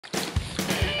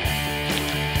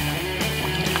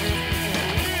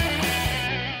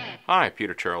Hi,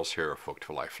 Peter Charles here of Hooked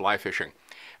for Life Fly Fishing.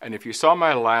 And if you saw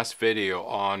my last video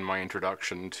on my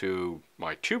introduction to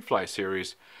my tube fly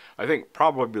series, I think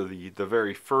probably the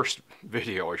very first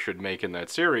video I should make in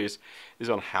that series is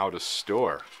on how to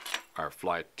store our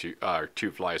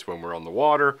tube flies when we're on the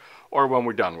water or when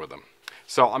we're done with them.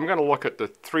 So I'm going to look at the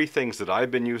three things that I've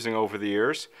been using over the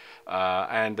years,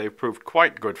 and they've proved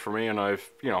quite good for me, and I've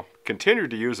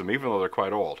continued to use them even though they're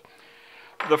quite old.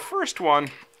 The first one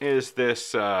is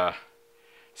this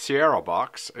Sierra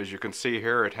box. As you can see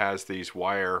here, it has these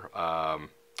wire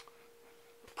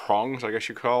prongs, I guess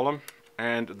you call them,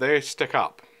 and they stick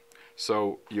up.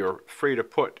 So you're free to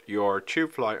put your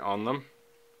tube fly on them.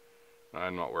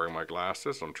 I'm not wearing my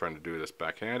glasses. I'm trying to do this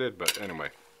backhanded, but anyway,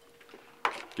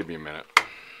 give me a minute.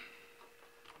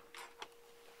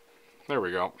 There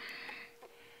we go.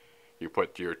 You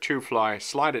put your tube fly,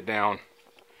 slide it down,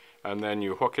 and then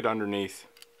you hook it underneath,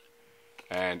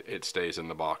 and it stays in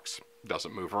the box.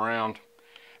 Doesn't move around,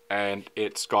 and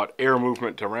it's got air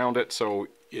movement around it, so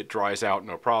it dries out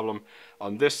no problem.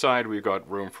 On this side we've got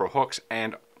room for hooks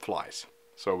and flies,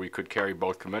 so we could carry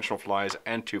both conventional flies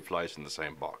and tube flies in the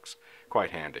same box.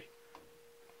 Quite handy.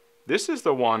 This is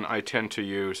the one I tend to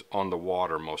use on the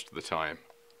water most of the time.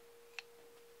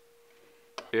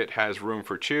 It has room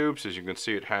for tubes. As you can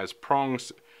see, it has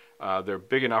prongs. They're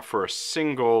big enough for a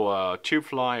single tube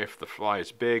fly. If the fly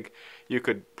is big, you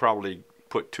could probably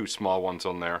put two small ones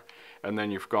on there. And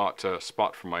then you've got a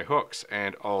spot for my hooks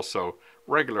and also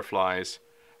regular flies,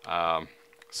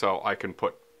 so I can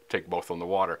take both on the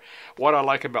water. What I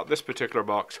like about this particular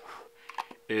box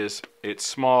is it's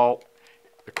small,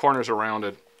 the corners are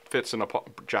rounded, fits in a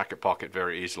jacket pocket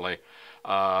very easily,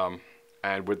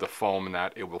 and with the foam and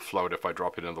that, it will float if I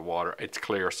drop it in the water. It's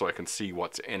clear so I can see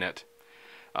what's in it.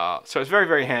 So it's very,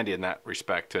 very handy in that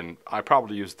respect, and I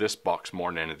probably use this box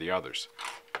more than any of the others.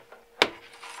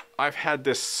 I've had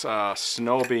this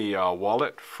Snowy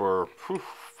wallet for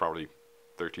probably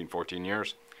 13, 14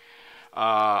 years.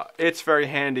 It's very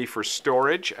handy for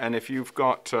storage, and if you've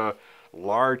got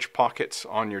large pockets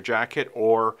on your jacket,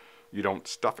 or you don't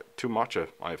stuff it too much,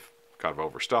 I've kind of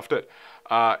overstuffed it,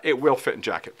 it will fit in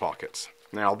jacket pockets.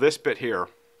 Now this bit here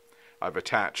I've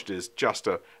attached is just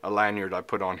a lanyard I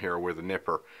put on here with a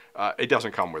nipper. It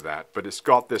doesn't come with that, but it's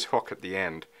got this hook at the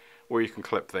end where you can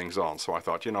clip things on. So I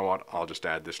thought, you know what, I'll just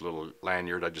add this little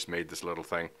lanyard. I just made this little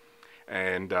thing,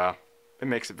 and it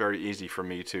makes it very easy for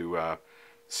me to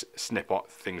snip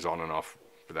things on and off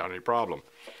without any problem.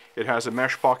 It has a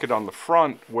mesh pocket on the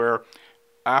front where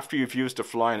after you've used a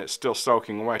fly and it's still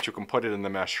soaking wet, you can put it in the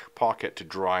mesh pocket to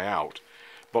dry out.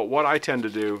 But what I tend to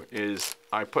do is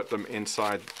I put them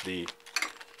inside the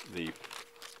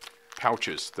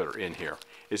pouches that are in here.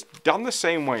 It's done the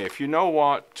same way. If you know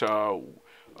what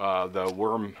the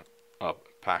worm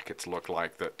packets look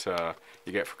like that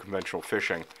you get for conventional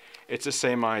fishing, it's the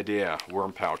same idea.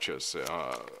 Worm pouches.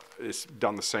 It's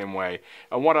done the same way.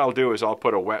 And what I'll do is I'll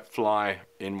put a wet fly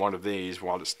in one of these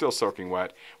while it's still soaking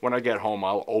wet. When I get home,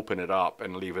 I'll open it up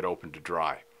and leave it open to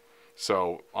dry.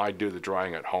 So I do the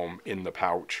drying at home in the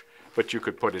pouch, but you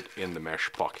could put it in the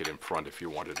mesh pocket in front if you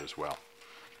wanted as well.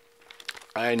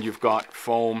 And you've got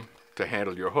foam to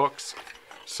handle your hooks,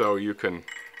 so you can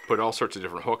put all sorts of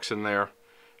different hooks in there,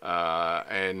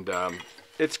 and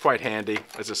it's quite handy.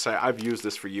 As I say, I've used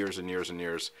this for years and years and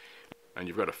years, and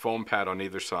you've got a foam pad on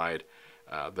either side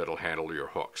that'll handle your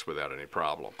hooks without any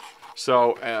problem.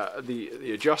 So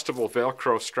the adjustable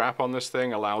Velcro strap on this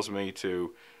thing allows me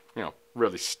to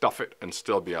really stuff it and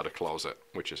still be able to close it,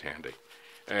 which is handy.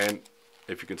 And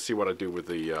if you can see what I do with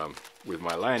the with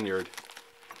my lanyard,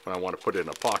 when I want to put it in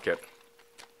a pocket,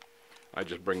 I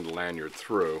just bring the lanyard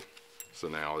through, so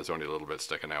now there's only a little bit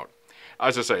sticking out.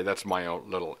 As I say, that's my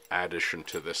own little addition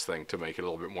to this thing to make it a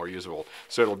little bit more usable.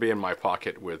 So it'll be in my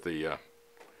pocket with the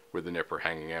nipper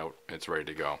hanging out, and it's ready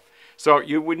to go. So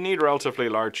you would need relatively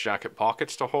large jacket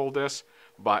pockets to hold this,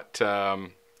 but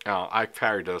I've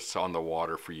carried this on the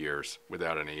water for years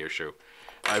without any issue.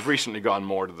 I've recently gone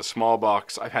more to the small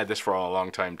box. I've had this for a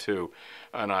long time too,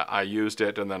 and I used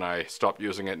it and then I stopped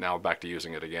using it. Now back to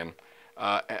using it again.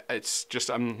 It's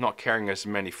just I'm not carrying as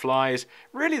many flies.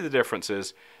 Really the difference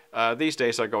is these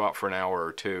days I go out for an hour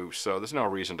or two, so there's no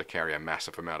reason to carry a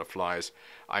massive amount of flies.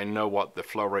 I know what the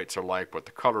flow rates are like, what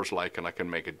the color's like, and I can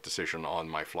make a decision on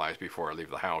my flies before I leave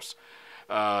the house.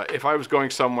 If I was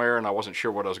going somewhere and I wasn't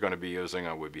sure what I was going to be using,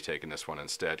 I would be taking this one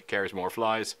instead. It carries more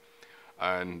flies,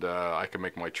 and I can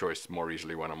make my choice more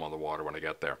easily when I'm on the water when I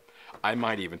get there. I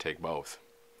might even take both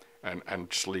and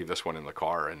just leave this one in the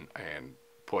car and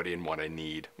put in what I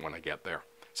need when I get there.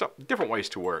 So different ways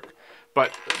to work.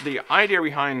 But the idea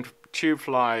behind tube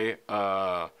fly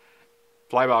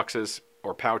fly boxes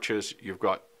or pouches, you've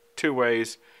got two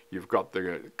ways. You've got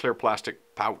the clear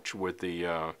plastic pouch with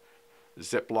the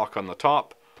zip lock on the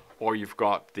top, or you've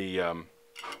got the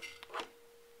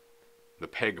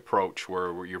peg approach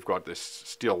where you've got this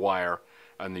steel wire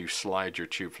and you slide your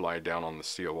tube fly down on the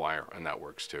steel wire, and that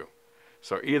works too.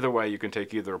 So either way, you can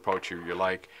take either approach you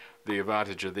like. The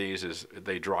advantage of these is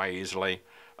they dry easily,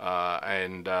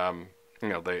 and you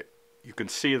know, you can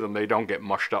see them, they don't get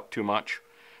mushed up too much.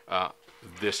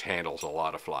 This handles a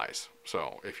lot of flies,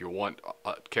 so if you want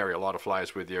to carry a lot of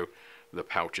flies with you, the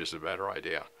pouch is a better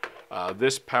idea.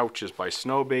 This pouch is by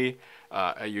Snowbee.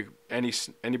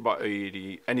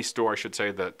 Any store, I should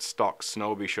say, that stocks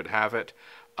Snowbee should have it,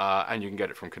 and you can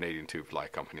get it from Canadian Tube Fly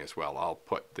Company as well. I'll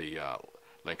put the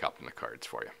link up in the cards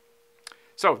for you.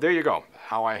 So there you go,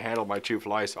 how I handle my tube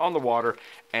flies on the water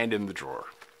and in the drawer.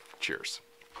 Cheers.